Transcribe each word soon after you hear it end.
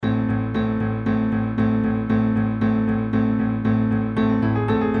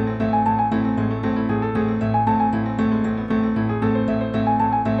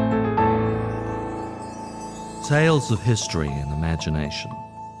Tales of history and imagination.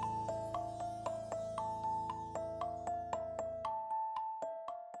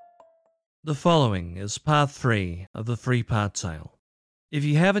 The following is part 3 of the 3-part tale. If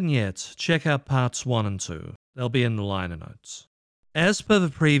you haven't yet, check out parts 1 and 2. They'll be in the liner notes. As per the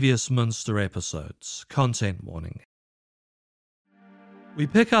previous Munster episodes, content warning. We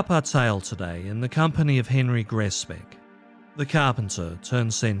pick up our tale today in the company of Henry Gresbeck, the carpenter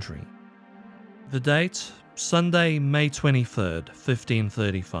turned sentry. The date, Sunday, May 23rd,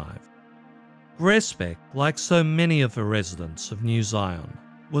 1535. Gresbeck, like so many of the residents of New Zion,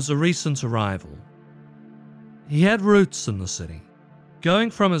 was a recent arrival. He had roots in the city, going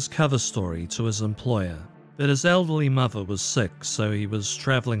from his cover story to his employer, but his elderly mother was sick, so he was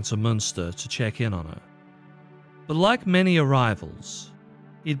travelling to Munster to check in on her. But like many arrivals,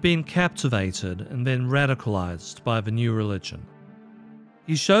 he'd been captivated and then radicalised by the new religion.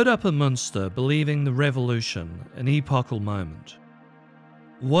 He showed up in Munster believing the revolution an epochal moment.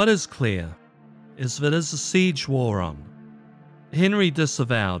 What is clear is that as the siege wore on, Henry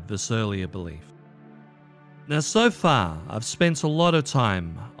disavowed this earlier belief. Now so far, I've spent a lot of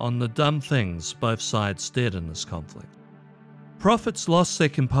time on the dumb things both sides did in this conflict. Prophets lost their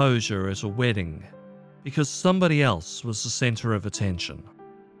composure at a wedding because somebody else was the centre of attention.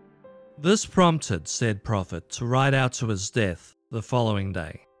 This prompted said prophet to ride out to his death the following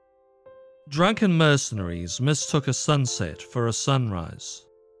day. Drunken mercenaries mistook a sunset for a sunrise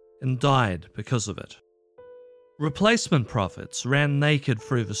and died because of it. Replacement prophets ran naked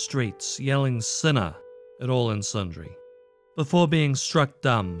through the streets, yelling "sinner" at all and sundry, before being struck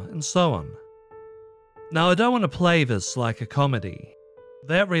dumb, and so on. Now I don't want to play this like a comedy.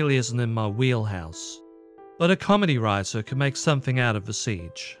 That really isn't in my wheelhouse, but a comedy writer can make something out of the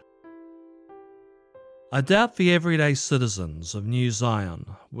siege. I doubt the everyday citizens of New Zion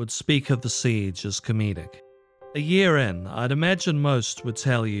would speak of the siege as comedic. A year in, I'd imagine most would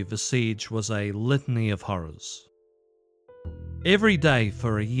tell you the siege was a litany of horrors. Every day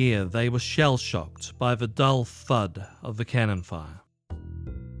for a year they were shell-shocked by the dull thud of the cannon fire.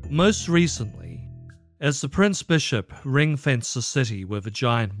 Most recently, as the Prince Bishop ring-fenced the city with a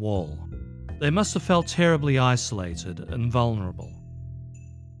giant wall, they must have felt terribly isolated and vulnerable.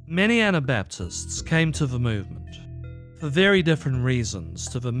 Many Anabaptists came to the movement, for very different reasons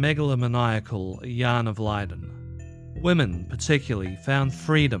to the megalomaniacal Jan of Leiden. Women particularly found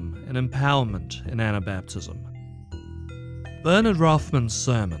freedom and empowerment in Anabaptism. Bernard Rothman's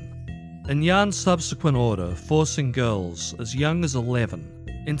sermon, and Jan's subsequent order forcing girls as young as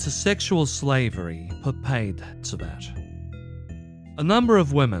 11 into sexual slavery put paid to that. A number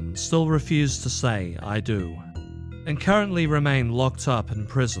of women still refuse to say "I do," and currently remain locked up in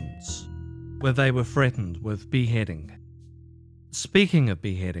prisons, where they were threatened with beheading. Speaking of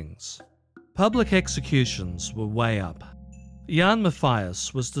beheadings, public executions were way up. Jan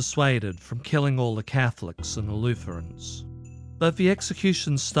Matthias was dissuaded from killing all the Catholics and the Lutherans, but the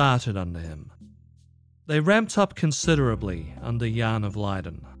executions started under him. They ramped up considerably under Jan of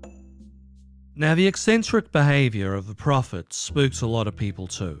Leiden. Now the eccentric behaviour of the prophet spooked a lot of people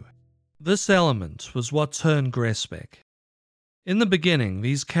too. This element was what turned Gresbeck. In the beginning,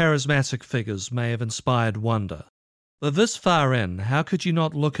 these charismatic figures may have inspired wonder, but this far in, how could you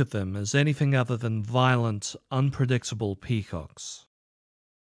not look at them as anything other than violent, unpredictable peacocks?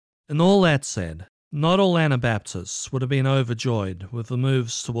 And all that said, not all Anabaptists would have been overjoyed with the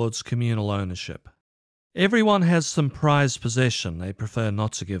moves towards communal ownership. Everyone has some prized possession they prefer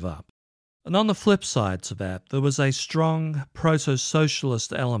not to give up. And on the flip side to that, there was a strong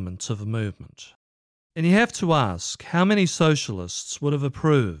proto-socialist element to the movement. And you have to ask, how many socialists would have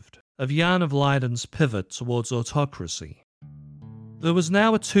approved of Jan of Leiden's pivot towards autocracy? There was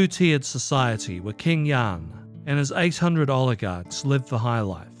now a two-tiered society where King Jan and his 800 oligarchs lived the high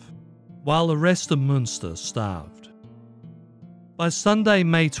life, while the rest of Munster starved. By Sunday,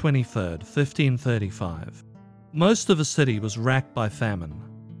 May 23rd, 1535, most of the city was racked by famine.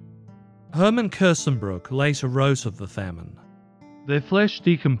 Herman Kersenbroek later wrote of the famine. Their flesh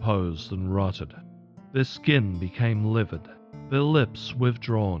decomposed and rotted. Their skin became livid, their lips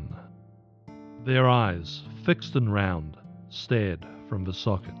withdrawn. Their eyes, fixed and round, stared from the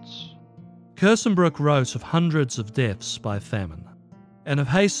sockets. Kersenbroek wrote of hundreds of deaths by famine, and of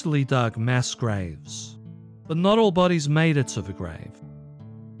hastily dug mass graves, but not all bodies made it to the grave.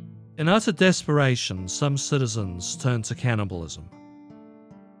 In utter desperation, some citizens turned to cannibalism.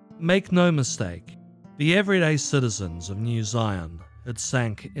 Make no mistake, the everyday citizens of New Zion had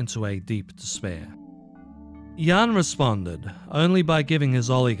sank into a deep despair. Jan responded only by giving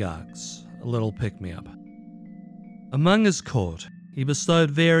his oligarchs a little pick-me-up. Among his court, he bestowed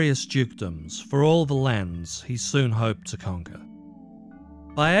various dukedoms for all the lands he soon hoped to conquer.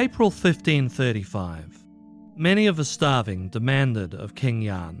 By April 1535, many of the starving demanded of King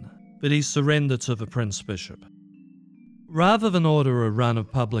Jan that he surrender to the Prince Bishop. Rather than order a run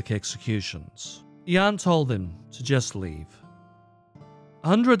of public executions, Jan told them to just leave.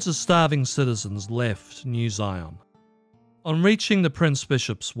 Hundreds of starving citizens left New Zion. On reaching the Prince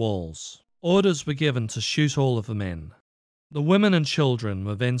Bishop's walls, orders were given to shoot all of the men. The women and children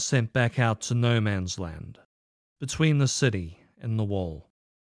were then sent back out to no man's land, between the city and the wall.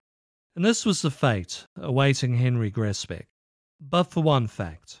 And this was the fate awaiting Henry Gresbeck. But for one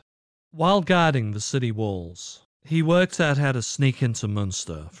fact, while guarding the city walls, he worked out how to sneak into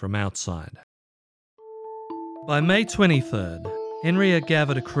Munster from outside. By May 23rd, Henry had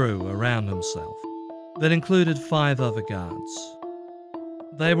gathered a crew around himself that included 5 other guards.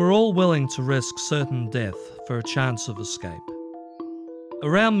 They were all willing to risk certain death for a chance of escape.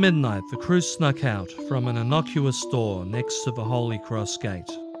 Around midnight, the crew snuck out from an innocuous door next to the Holy Cross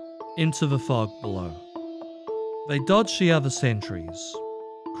Gate into the fog below. They dodged the other sentries,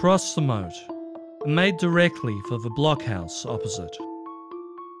 crossed the moat, and made directly for the blockhouse opposite.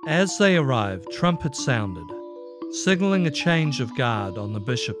 As they arrived, trumpets sounded, signalling a change of guard on the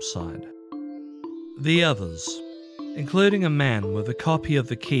bishop's side. The others, including a man with a copy of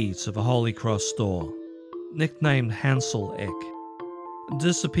the key to the Holy Cross door, nicknamed Hansel Eck,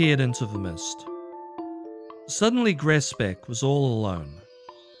 disappeared into the mist. Suddenly Gresbeck was all alone.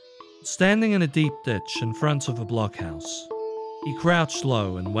 Standing in a deep ditch in front of a blockhouse, he crouched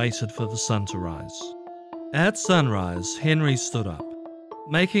low and waited for the sun to rise. At sunrise, Henry stood up,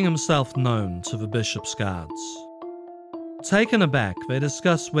 making himself known to the bishop's guards. Taken aback, they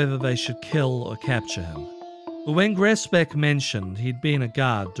discussed whether they should kill or capture him. But when Gresbeck mentioned he'd been a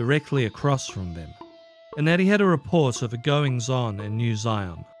guard directly across from them, and that he had a report of the goings-on in New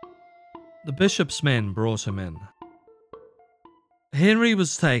Zion, the bishop's men brought him in. Henry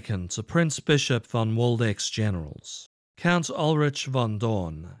was taken to Prince Bishop von Waldeck's generals, Count Ulrich von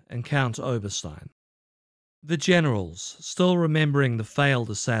Dorn and Count Oberstein. The generals, still remembering the failed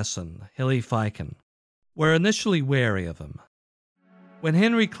assassin, Hilly Feichen, were initially wary of him. When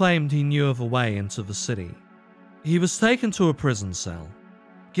Henry claimed he knew of a way into the city, he was taken to a prison cell,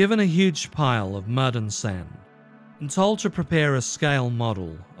 given a huge pile of mud and sand, and told to prepare a scale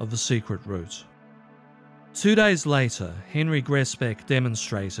model of the secret route. 2 days later, Henry Gresbeck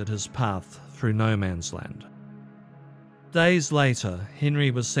demonstrated his path through no man's land. Days later,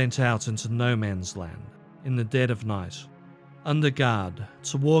 Henry was sent out into no man's land, in the dead of night, under guard,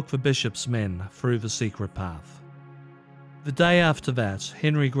 to walk the bishop's men through the secret path. The day after that,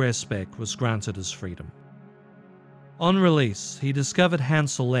 Henry Gresbeck was granted his freedom. On release, he discovered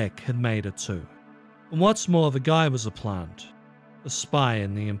Hansel Eck had made it too. And what's more, the guy was a plant, a spy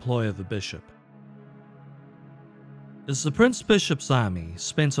in the employ of the bishop. As the Prince Bishop's army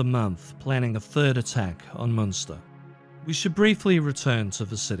spent a month planning a third attack on Munster, we should briefly return to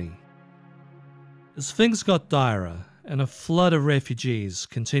the city. As things got direr and a flood of refugees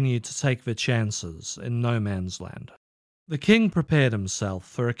continued to take their chances in no man's land, the king prepared himself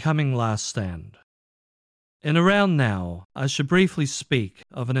for a coming last stand. And around now, I should briefly speak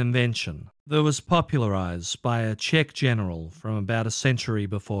of an invention that was popularized by a Czech general from about a century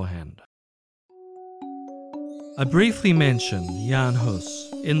beforehand. I briefly mentioned Jan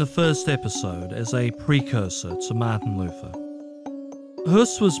Hus in the first episode as a precursor to Martin Luther.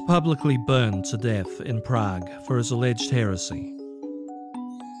 Hus was publicly burned to death in Prague for his alleged heresy.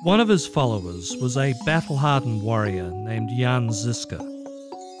 One of his followers was a battle-hardened warrior named Jan Žižka.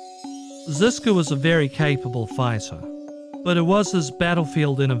 Žižka was a very capable fighter, but it was his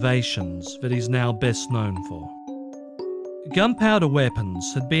battlefield innovations that he's now best known for. Gunpowder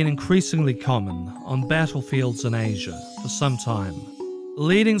weapons had been increasingly common on battlefields in Asia for some time,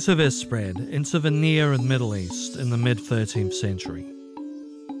 leading to their spread into the Near and Middle East in the mid-13th century.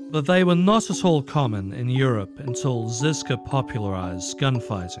 But they were not at all common in Europe until Žižka popularized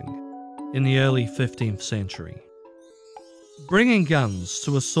gunfighting in the early 15th century. Bringing guns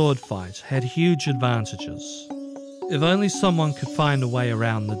to a sword fight had huge advantages, if only someone could find a way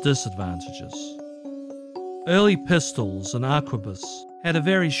around the disadvantages. Early pistols and arquebus had a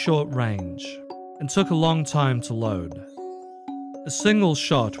very short range and took a long time to load. A single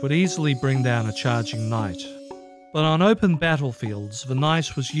shot would easily bring down a charging knight, but on open battlefields the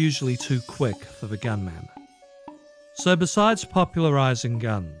knight was usually too quick for the gunman. So besides popularizing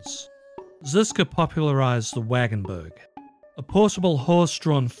guns, Žižka popularized the Wagenburg, a portable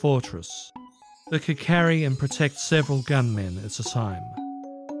horse-drawn fortress that could carry and protect several gunmen at a time.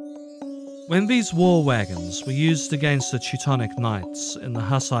 When these war wagons were used against the Teutonic Knights in the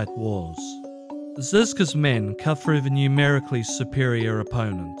Hussite Wars, Ziska's men cut through the numerically superior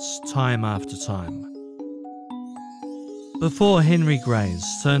opponents time after time. Before Henry Greys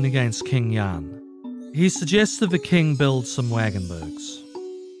turned against King Jan, he suggested the king build some wagenburgs.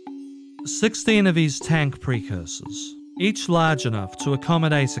 16 of these tank precursors, each large enough to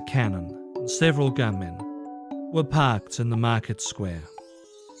accommodate a cannon and several gunmen, were parked in the market square.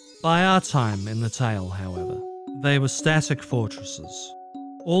 By our time in the tale, however, they were static fortresses.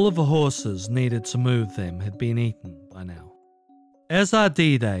 All of the horses needed to move them had been eaten by now. As our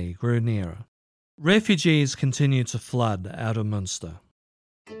D-Day grew nearer, refugees continued to flood out of Munster.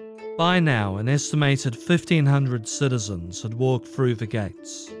 By now, an estimated 1,500 citizens had walked through the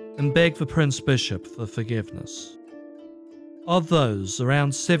gates and begged the Prince Bishop for forgiveness. Of those,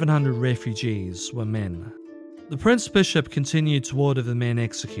 around 700 refugees were men. The Prince Bishop continued to order the men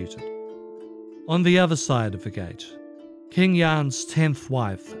executed. On the other side of the gate, King Jan's 10th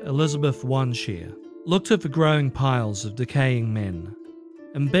wife, Elizabeth Wanshire, looked at the growing piles of decaying men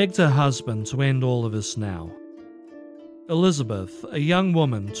and begged her husband to end all of this now. Elizabeth, a young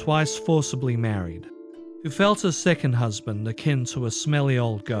woman twice forcibly married, who felt her second husband akin to a smelly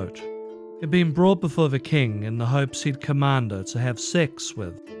old goat, had been brought before the king in the hopes he'd command her to have sex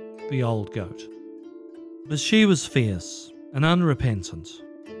with the old goat. But she was fierce and unrepentant,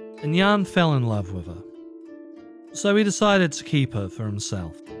 and Jan fell in love with her. So he decided to keep her for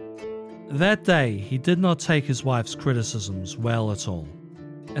himself. That day, he did not take his wife's criticisms well at all,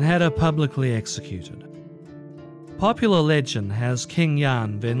 and had her publicly executed. Popular legend has King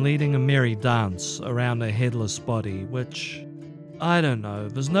Jan then leading a merry dance around her headless body, which, I don't know,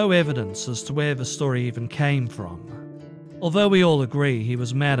 there's no evidence as to where the story even came from, although we all agree he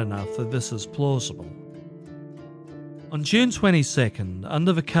was mad enough that this is plausible. On June 22nd,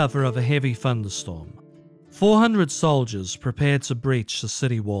 under the cover of a heavy thunderstorm, 400 soldiers prepared to breach the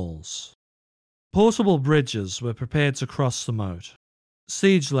city walls. Portable bridges were prepared to cross the moat.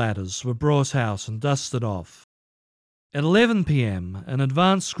 Siege ladders were brought out and dusted off. At 11 p.m, an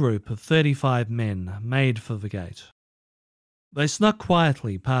advance group of 35 men made for the gate. They snuck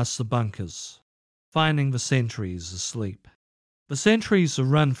quietly past the bunkers, finding the sentries asleep. The sentries were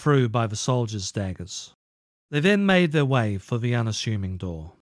run through by the soldiers' daggers. They then made their way for the unassuming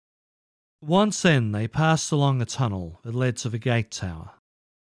door. Once in, they passed along a tunnel that led to the gate tower.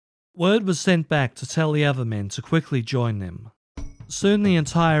 Word was sent back to tell the other men to quickly join them. Soon the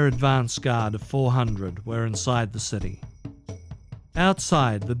entire advance guard of 400 were inside the city.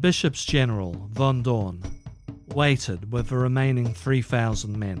 Outside, the bishop's general, von Dorn, waited with the remaining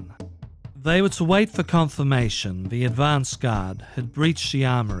 3,000 men. They were to wait for confirmation the advance guard had breached the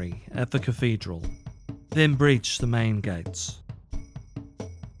armory at the cathedral, then breached the main gates.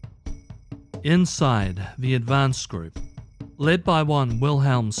 Inside, the advance group, led by one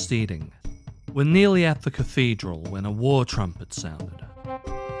Wilhelm Steeding, were nearly at the cathedral when a war trumpet sounded,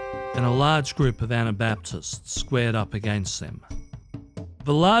 and a large group of Anabaptists squared up against them.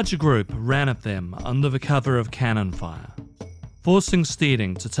 The larger group ran at them under the cover of cannon fire, forcing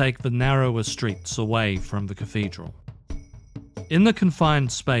Steeding to take the narrower streets away from the cathedral. In the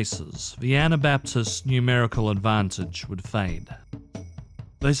confined spaces, the Anabaptist numerical advantage would fade.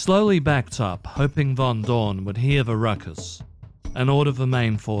 They slowly backed up, hoping von Dorn would hear the ruckus and order the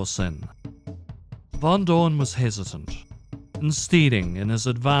main force in. Von Dorn was hesitant, and Steeding and his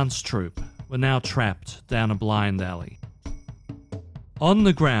advance troop were now trapped down a blind alley. On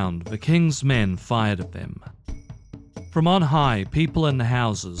the ground, the king's men fired at them. From on high, people in the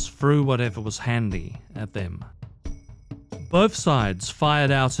houses threw whatever was handy at them. Both sides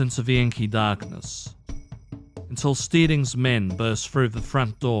fired out into the inky darkness, until Steeding's men burst through the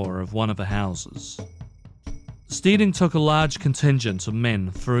front door of one of the houses. Steeding took a large contingent of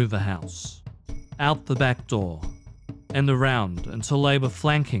men through the house, out the back door, and around until they were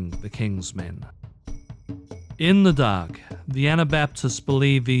flanking the king's men. In the dark, the Anabaptists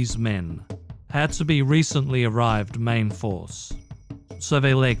believed these men had to be recently arrived main force, so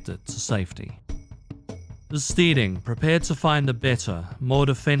they legged it to safety. As Steeding prepared to find a better, more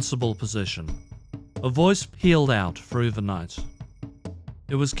defensible position, a voice pealed out through the night.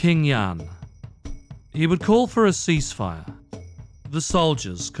 It was King Jan. He would call for a ceasefire. The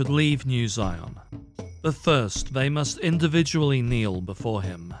soldiers could leave New Zion, but first they must individually kneel before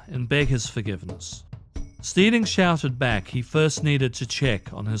him and beg his forgiveness. Steeding shouted back he first needed to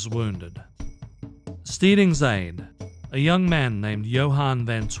check on his wounded. Steeding's aide, a young man named Johann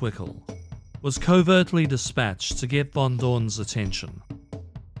van Twickel, was covertly dispatched to get von Dorn's attention.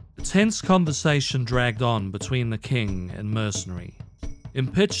 A tense conversation dragged on between the king and mercenary,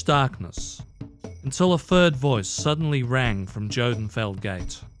 in pitch darkness, until a third voice suddenly rang from Jodenfeld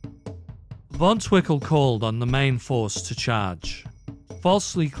Gate. Von Twickel called on the main force to charge,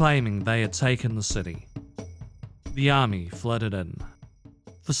 falsely claiming they had taken the city. The army flooded in.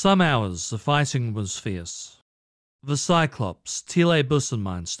 For some hours the fighting was fierce. The Cyclops, Thiele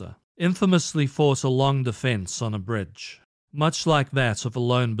Bussenmeister, infamously fought a long defence on a bridge, much like that of a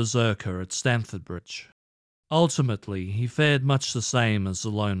lone berserker at Stamford Bridge. Ultimately, he fared much the same as the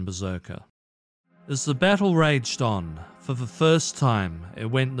lone berserker. As the battle raged on, for the first time it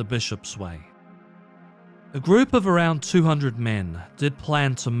went the bishop's way. A group of around 200 men did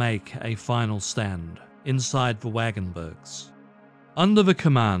plan to make a final stand inside the Wagenburgs. Under the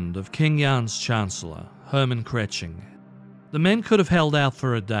command of King Jan's Chancellor, Hermann Kretsching, the men could have held out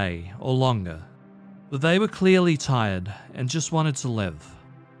for a day or longer, but they were clearly tired and just wanted to live.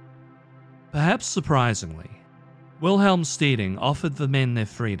 Perhaps surprisingly, Wilhelm Steeding offered the men their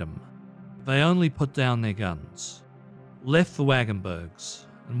freedom. They only put down their guns, left the Wagenburgs,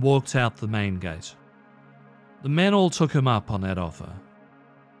 and walked out the main gate. The men all took him up on that offer.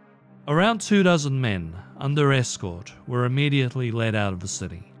 Around 24 men, under escort, were immediately led out of the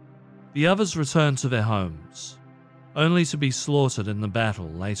city. The others returned to their homes, only to be slaughtered in the battle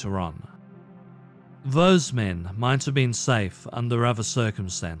later on. Those men might have been safe under other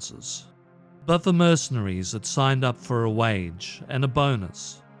circumstances, but the mercenaries had signed up for a wage and a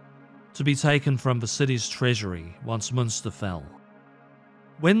bonus to be taken from the city's treasury once Münster fell.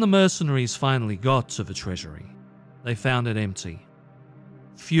 When the mercenaries finally got to the treasury, they found it empty.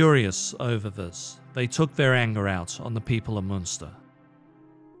 Furious over this, they took their anger out on the people of Münster.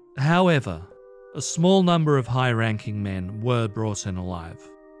 However, a small number of high-ranking men were brought in alive.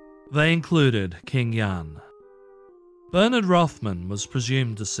 They included King Jan. Bernhard Rothmann was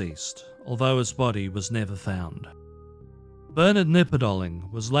presumed deceased, although his body was never found. Bernhard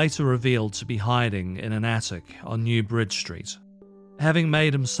Knipperdolling was later revealed to be hiding in an attic on New Bridge Street, having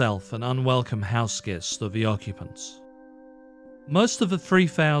made himself an unwelcome houseguest of the occupants. Most of the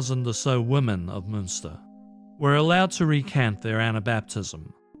 3,000 or so women of Münster were allowed to recant their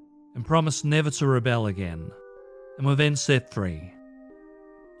Anabaptism and promised never to rebel again, and were then set free.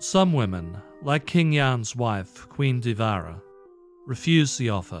 Some women, like King Jan's wife, Queen Divara, refused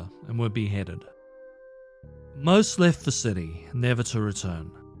the offer and were beheaded. Most left the city, never to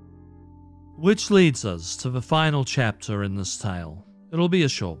return. Which leads us to the final chapter in this tale. It'll be a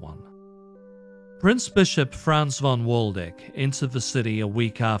short one. Prince Bishop Franz von Waldeck entered the city a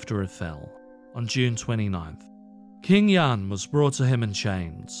week after it fell, on June 29th. King Jan was brought to him in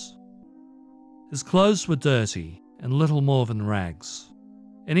chains. His clothes were dirty and little more than rags,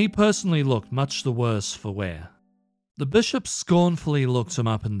 and he personally looked much the worse for wear. The bishop scornfully looked him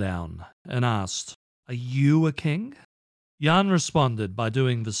up and down and asked, "Are you a king?" Jan responded by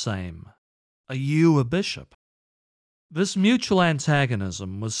doing the same. "Are you a bishop?" This mutual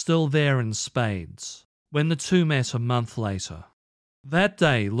antagonism was still there in spades when the two met a month later. That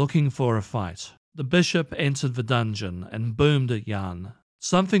day, looking for a fight, the bishop entered the dungeon and boomed at Jan,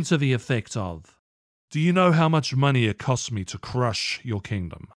 something to the effect of, "Do you know how much money it costs me to crush your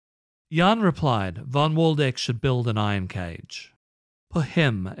kingdom?" Jan replied von Waldeck should build an iron cage, put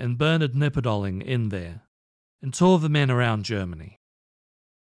him and Bernhard Knipperdolling in there, and tour the men around Germany.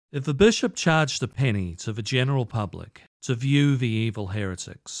 If the bishop charged a penny to the general public to view the evil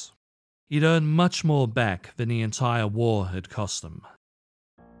heretics, he'd earn much more back than the entire war had cost him.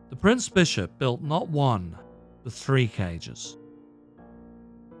 The Prince Bishop built not one, but 3 cages.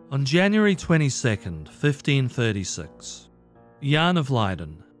 On January 22nd, 1536, Jan of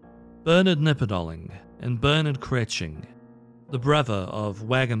Leyden, Bernhard Knipperdolling, and Bernhard Kretsching, the brother of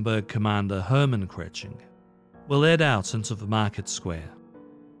Wagenburg commander Hermann Kretsching, were led out into the market square.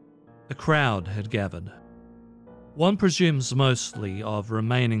 A crowd had gathered. One presumes mostly of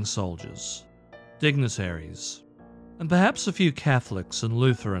remaining soldiers, dignitaries, and perhaps a few Catholics and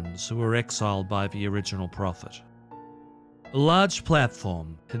Lutherans who were exiled by the original prophet. A large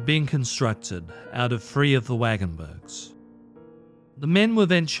platform had been constructed out of 3 of the Wagenburgs. The men were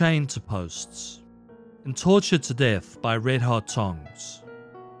then chained to posts and tortured to death by red-hot tongs.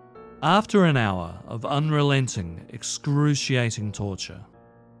 After an hour of unrelenting, excruciating torture,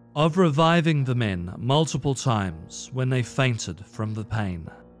 of reviving the men multiple times when they fainted from the pain,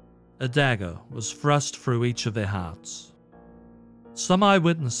 a dagger was thrust through each of their hearts. Some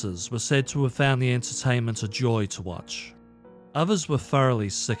eyewitnesses were said to have found the entertainment a joy to watch. Others were thoroughly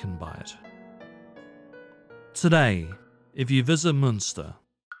sickened by it. Today, if you visit Münster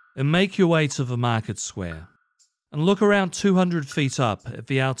and make your way to the market square and look around 200 feet up at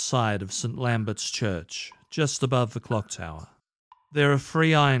the outside of St. Lambert's Church, just above the clock tower, There are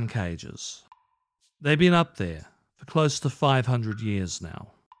 3 iron cages. They've been up there for close to 500 years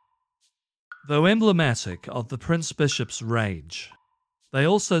now. Though emblematic of the Prince Bishop's rage, they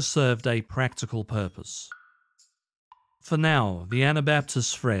also served a practical purpose. For now, the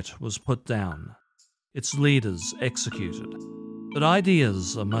Anabaptist threat was put down, its leaders executed. But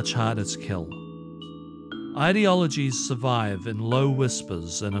ideas are much harder to kill. Ideologies survive in low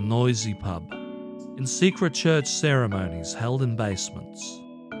whispers in a noisy pub, in secret church ceremonies held in basements,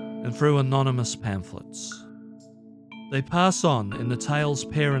 and through anonymous pamphlets. They pass on in the tales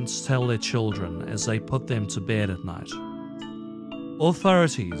parents tell their children as they put them to bed at night.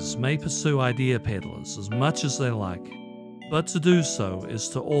 Authorities may pursue idea peddlers as much as they like, but to do so is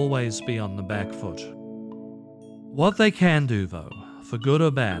to always be on the back foot. What they can do, though, for good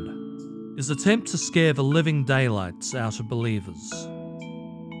or bad, is attempt to scare the living daylights out of believers.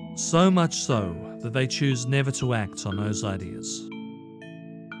 So much so that they choose never to act on those ideas.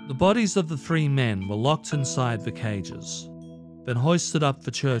 The bodies of the 3 men were locked inside the cages, then hoisted up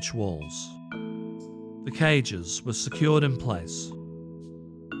the church walls. The cages were secured in place.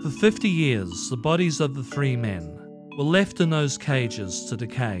 For 50 years, the bodies of the 3 men were left in those cages to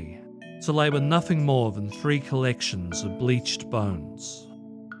decay, till they were nothing more than 3 collections of bleached bones.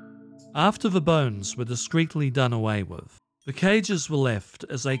 After the bones were discreetly done away with, the cages were left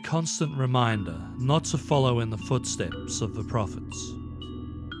as a constant reminder not to follow in the footsteps of the prophets.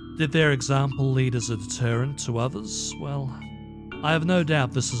 Did their example lead as a deterrent to others? Well, I have no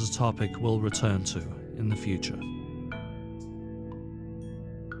doubt this is a topic we'll return to in the future.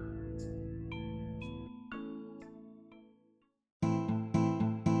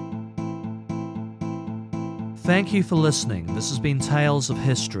 Thank you for listening. This has been Tales of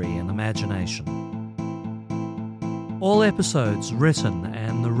History and Imagination. All episodes written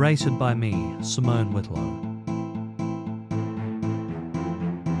and narrated by me, Simone Whitlow.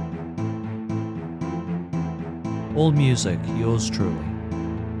 All music, yours truly.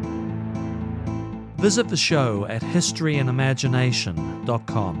 Visit the show at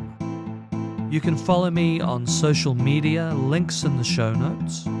historyandimagination.com. You can follow me on social media, links in the show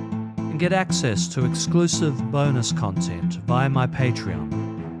notes, and get access to exclusive bonus content via my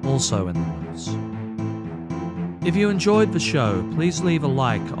Patreon, also in the notes. If you enjoyed the show, please leave a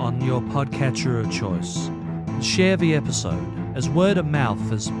like on your podcatcher of choice and share the episode, as word of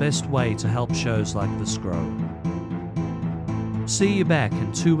mouth is the best way to help shows like this grow. See you back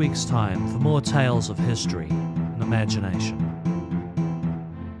in 2 weeks' time for more tales of history and imagination.